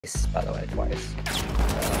By the way, twice.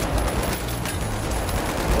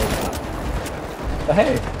 But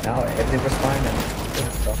hey, now everything was fine and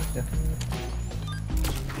stuff.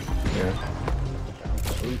 Yeah.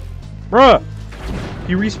 Bruh!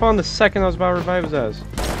 He respawned the second I was about to revive his ass.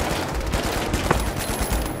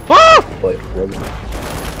 Ah! But really?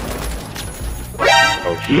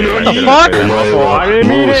 What the fuck? I didn't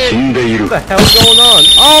mean it! What the hell's going on?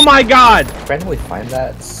 Oh my god! When we find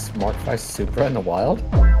that Smart 5 Supra in the wild?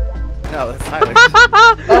 No, it's silent.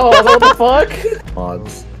 Oh, what the fuck?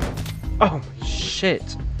 Mods. Oh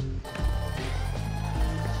shit.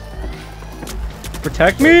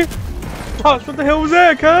 Protect me? Josh, what the hell was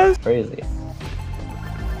that, cuz? Crazy.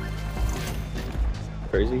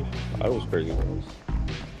 Crazy? I was crazy once.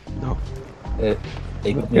 No. It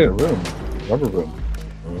made a room. Rubber room.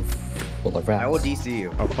 Full of rats. I will DC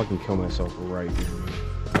you. I'll fucking kill myself right here.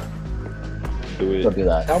 Do Don't it. do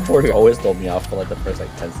that. Soundboard always throw me off for like the first like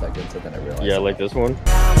 10 seconds and then I realized. Yeah, like this one.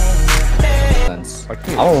 Sense. I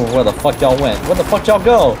don't know where the fuck y'all went. Where the fuck y'all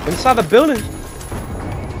go? Inside the building!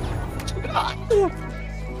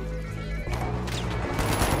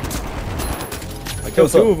 I killed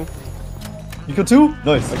What's up? two of them. You killed two?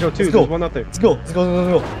 Nice. I killed two. Let's go. There's one out there. Let's go. Let's go.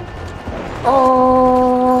 Let's go.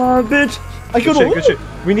 Oh, bitch! I Good killed shit, one. good shit.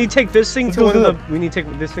 We need to take this thing Let's to go, one of let's the. We need to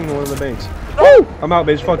take this thing to one of the banks. Oh! I'm out,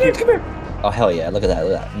 bitch. Fuck you. Come here. Oh hell yeah! Look at that!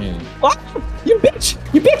 Look at that! Oh, you bitch!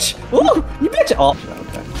 You bitch! Oh, you bitch! Oh.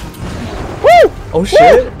 Okay. Woo! Oh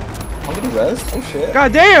shit! I'm getting res. Oh shit!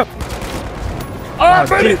 God damn! Oh,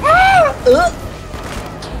 baby!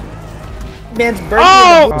 Man's burning.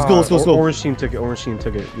 Oh! Let's go! Let's go! Let's go! Orange team took it. Orange team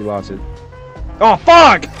took it. You lost it. Oh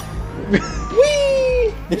fuck!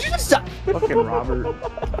 Whee! Did you just stop? Fucking Robert.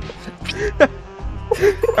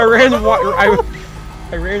 I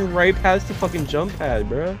ran right past the fucking jump pad,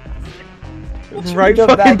 bro. Right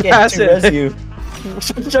Jump fucking back past to it. res you.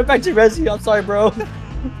 Jump back to res you. I'm sorry, bro.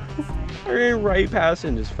 I ran right past it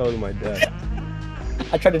and just fell to my death.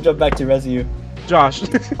 I tried to jump back to res you. Josh.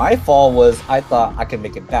 My fall was I thought I could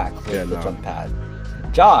make it back with Yeah, the no. jump pad.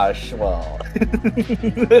 Josh, well,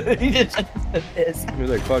 he just this. He was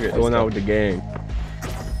like, fuck it, going out with the gang.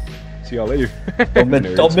 See y'all later.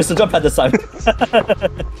 Don't miss the jump pad this time.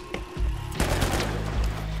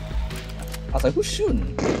 I was like, who's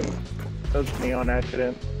shooting? That was me on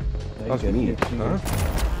accident. That was me, huh?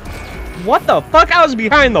 What the fuck? I was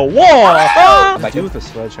behind the wall! Huh? Back Do up. with a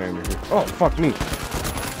sledgehammer. Oh, fuck me.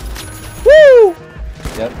 Woo!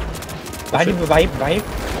 Yep. Behind you, behind you, behind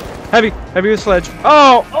you. Heavy with sledge.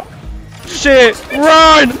 Oh! Shit!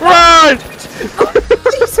 Run! Run!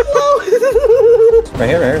 Right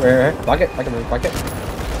here. Block it.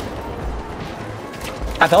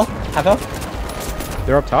 Half health.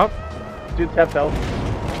 They're up top? Dude, tap health.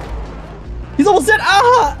 He's almost dead.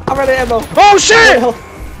 Ah! I'm out of ammo. Oh shit!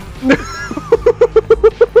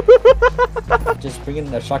 Just bring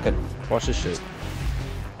in the shotgun. Watch this shit.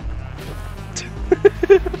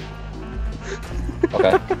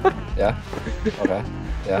 Okay. Yeah. Okay.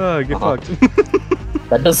 Yeah. Get fucked.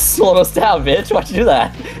 That does slow us down, bitch. Why'd you do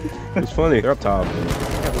that? It's funny. They're up top.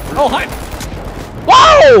 Oh, hi.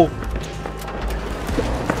 Whoa!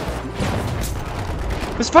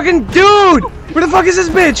 This fucking dude! Where the fuck is this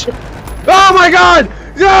bitch? Oh my god!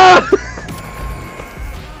 Yeah!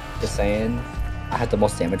 Just saying. I had the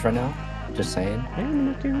most damage right now. Just saying.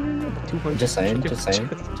 200. Just saying.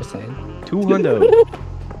 200. You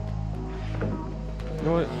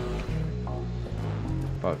know what?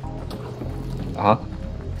 Fuck. Uh-huh.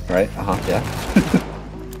 Right? Uh-huh. Yeah.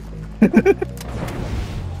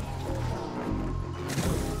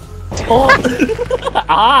 Oh!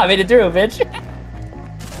 Ah, I made it through, bitch.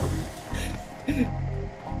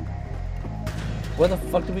 Where the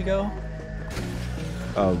fuck did we go?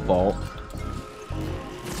 Vault.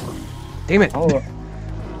 Damn it. Oh.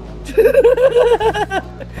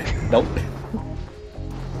 Nope.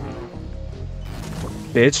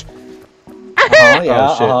 Bitch. Uh-huh, yeah,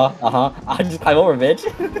 Oh, shit. uh-huh. I just climb over, bitch.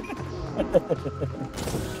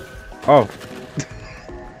 Oh.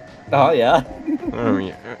 Oh, yeah. Oh,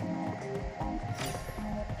 yeah.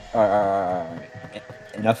 Alright.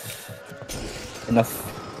 Enough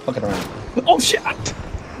fucking around. Oh, shit!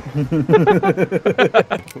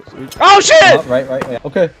 Oh shit! Right, yeah.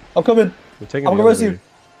 Okay, I'm coming. We're taking I'm the gonna rescue.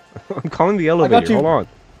 elevator. I'm calling the elevator. you. Hold on.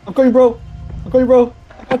 I'm coming, bro. I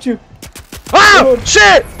got you. Ah! Good.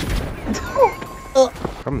 Shit!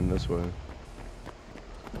 Coming this way.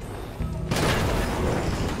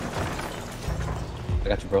 I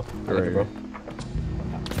got you, bro. Alright.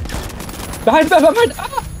 Behind!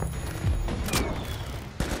 Ah!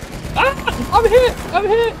 Ah! I'm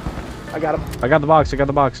hit! I got him. I got the box.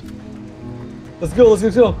 Let's go,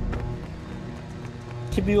 let's go.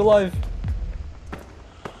 Keep me alive.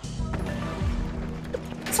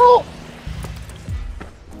 So.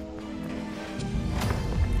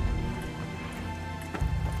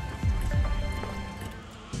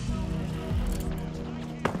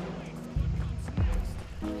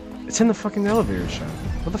 It's in the fucking elevator shaft.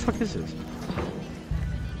 What the fuck is this?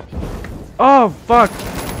 Oh, fuck.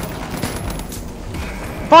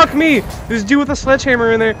 Fuck me! There's a dude with a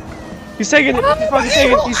sledgehammer in there. He's taking it.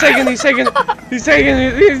 He's taking it. He's taking it. He's taking it. He's taking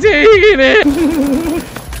it. He's taking it.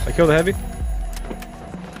 I killed the heavy.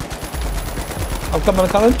 I'm coming, I'm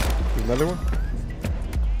coming. Another one.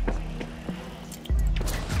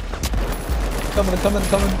 I'm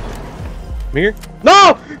coming. I'm here.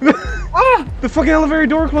 No! Ah! The fucking elevator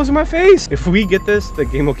door closed in my face. If we get this, the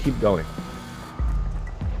game will keep going.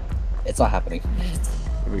 It's not happening.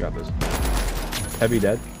 We got this. Heavy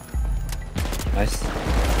dead. Nice.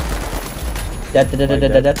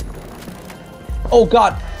 Dead. Oh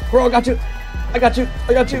god! Bro, I got you! I got you!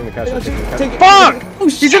 Take it! Fuck! Oh,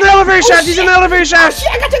 shit. He's in the elevator shaft! He's in the elevator shaft! Shit,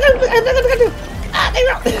 I got you! Ah, there you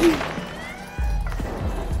go!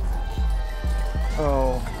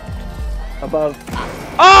 Oh. Above.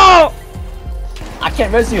 Oh! I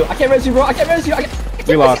can't res you, bro! I can't res you!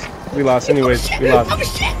 We lost. We lost anyways. We lost. Oh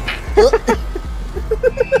shit!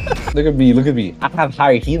 Look at me. I have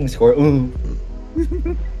higher healing score. Ooh.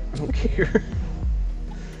 I don't care.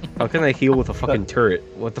 How can I heal with a fucking turret?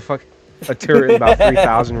 What the fuck? A turret with about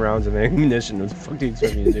 3,000 rounds of ammunition. What the fuck do you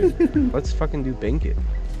expect me to do? Let's fucking do Bankit.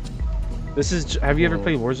 This is. Have you ever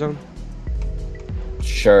played Warzone?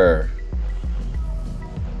 Sure.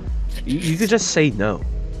 You could just say no.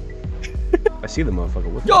 I see the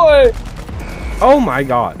motherfucker. What the Yo! Oh my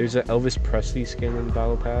god! There's an Elvis Presley skin in the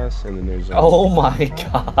Battle Pass, and then there's. Oh my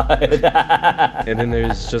god! And then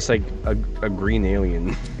there's just like a green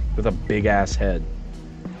alien with a big ass head.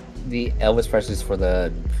 The Elvis Presley's for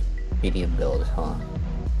the medium build, huh?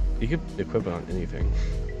 You could equip it on anything.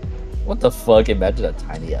 What the fuck? Imagine a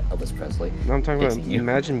tiny Elvis Presley. No, I'm talking about. Facing you.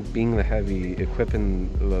 Imagine being the heavy, equipping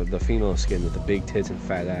the female skin with the big tits and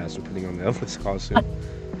fat ass, and putting on the Elvis costume.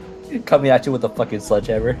 Coming at you with a fucking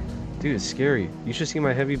sledgehammer. Dude, it's scary. You should see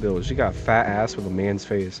my heavy build. She got a fat ass with a man's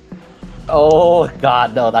face. Oh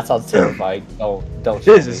god, no, that sounds terrifying. Don't show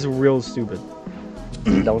This me. is real stupid.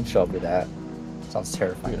 Don't show me that. Sounds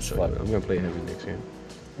terrifying as fuck. I'm gonna play heavy next game.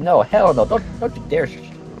 No, hell no. Don't you dare show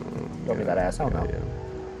me that ass. Hell no.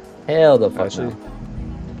 Hell the fuck Actually, no.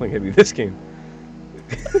 I'm playing heavy this game.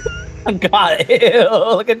 God, ew,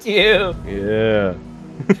 look at you. Yeah.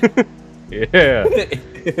 Yeah.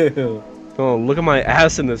 Ew. Oh, look at my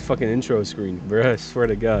ass in this fucking intro screen, bruh. I swear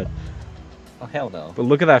to God. Oh, hell no. But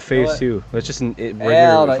look at that face what? too. That's just an regular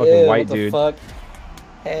Hell no, fucking ew, white what the dude. Fuck?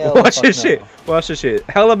 Hell the Watch fuck this no. shit. Watch this shit.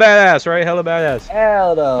 Hella badass, right? Hella badass.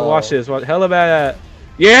 Hell no. Watch this. Watch. Hella badass.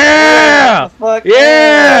 Yeah. Fuck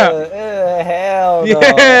Yeah. Hell no.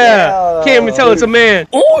 Yeah. Hell Can't even tell it's a man.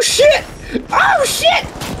 Oh shit! Oh shit!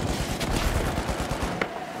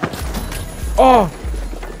 Oh.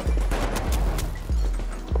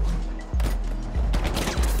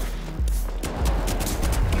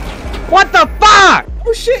 What the fuck?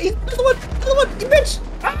 Oh shit! He's the one! You bitch!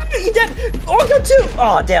 Ah, he dead! Oh, I got two!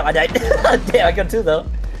 Oh, damn, I died. Damn, I got two though.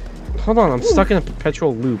 Hold on, I'm stuck in a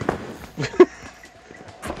perpetual loop.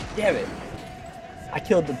 Damn it. I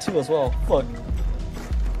killed the two as well. Fuck.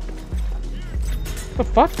 What the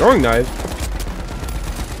fuck? Throwing knives.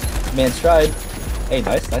 Man stride. Hey,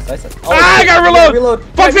 nice. Oh, Ah, I shit, gotta you reload! reload.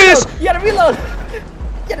 Fuck this! You gotta reload! You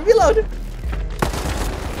gotta reload!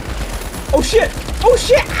 Oh shit! Oh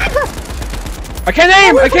shit! Ah! I can't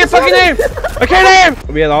aim! I can't fucking aim! I can't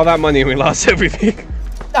aim! We had all that money and we lost everything.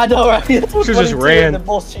 I know, right? She just ran.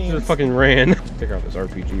 She She just fucking ran. Take out this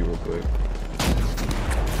RPG real quick.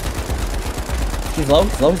 She's low.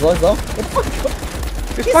 There's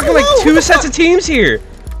fucking like low. two sets of teams here.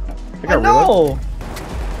 I know.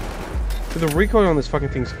 Dude, the recoil on this fucking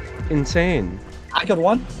thing's insane. I killed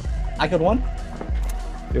one.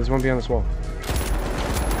 There's one behind this wall.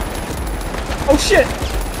 Oh shit!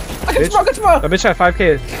 I got tomorrow. That bitch had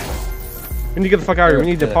 5k. We need to get the fuck out of here. We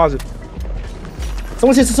need to deposit.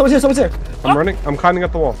 Someone's here. I'm running. I'm climbing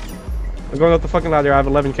up the wall. I'm going up the fucking ladder. I have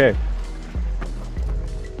 11k.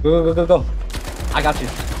 Go. I got you.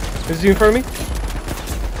 Is he in front of me?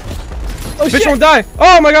 Oh Bitch shit! won't die.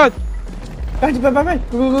 Oh my god. Bang.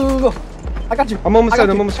 Go. I got you. I'm almost dead.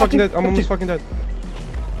 I I'm almost fucking dead. I'm almost fucking dead.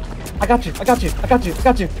 I got you.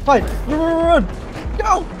 Fine. Run.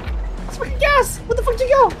 Go. It's fucking gas. What the fuck did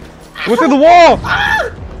you go? Went through the wall. Ah!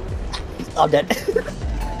 I'm dead.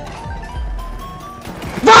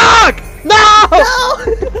 Fuck! No! No!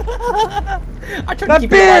 I tried That to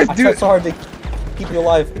keep you alive. bitch, I dude. tried so hard to keep you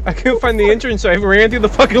alive. I couldn't find the entrance, so I ran through the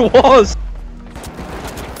fucking walls.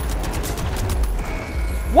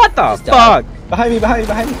 What the Just died. fuck? Behind me, behind me,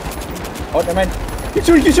 behind me. Oh, never mind. Keep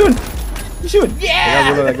shooting, keep shooting. Keep shooting. I Yeah!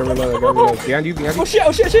 gotta reload, I gotta reload, I gotta reload. Behind you, behind Oh you. shit,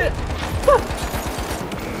 oh shit, shit.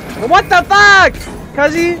 What the fuck?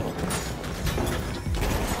 Cuzzy?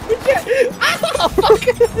 Ah, fuck.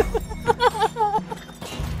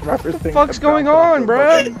 What What the fuck's going on,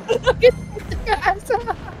 bruh?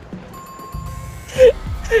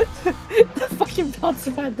 The fucking bounce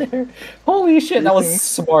pad there. Holy shit, that was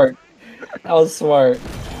smart. That was smart.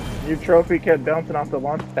 Your trophy kept bouncing off the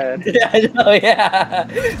launch pad. Yeah, I know, yeah.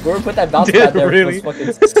 Whoever put that bounce Did pad there really? was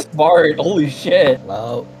fucking smart. Holy shit.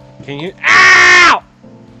 Hello? Can you? Ow!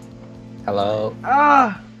 Hello?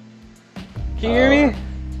 Ah! Can you hear me?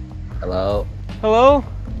 Hello? Hello?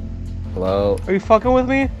 Hello? Are you fucking with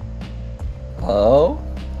me? Hello?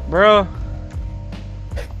 Bro.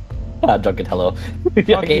 I'm drunken hello. I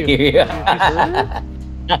can't you. hear you.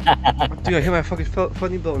 Dude, I hit my fucking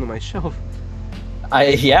funny belt into my shelf.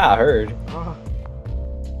 Yeah, I heard. Ah.